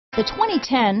The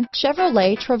 2010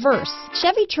 Chevrolet Traverse.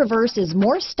 Chevy Traverse is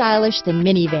more stylish than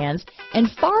minivans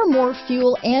and far more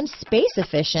fuel and space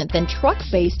efficient than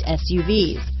truck-based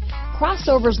SUVs.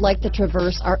 Crossovers like the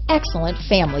Traverse are excellent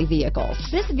family vehicles.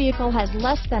 This vehicle has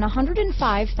less than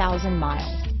 105,000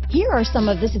 miles. Here are some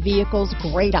of this vehicle's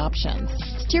great options: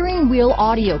 steering wheel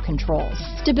audio controls,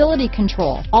 stability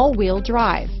control, all-wheel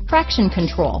drive, traction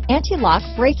control, anti-lock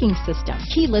braking system,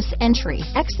 keyless entry,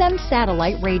 XM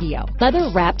satellite radio,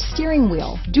 leather-wrapped steering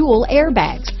wheel, dual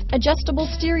airbags, adjustable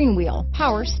steering wheel,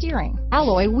 power steering,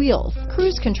 alloy wheels,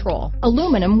 cruise control,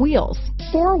 aluminum wheels,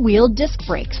 four-wheel disc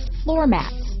brakes, floor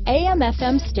mats,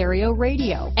 AM/FM stereo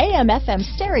radio, AM/FM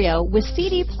stereo with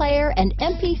CD player and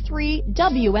MP3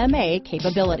 WMA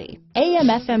capability,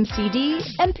 AM/FM CD,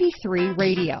 MP3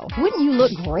 radio. Wouldn't you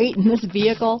look great in this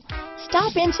vehicle?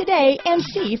 Stop in today and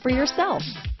see for yourself.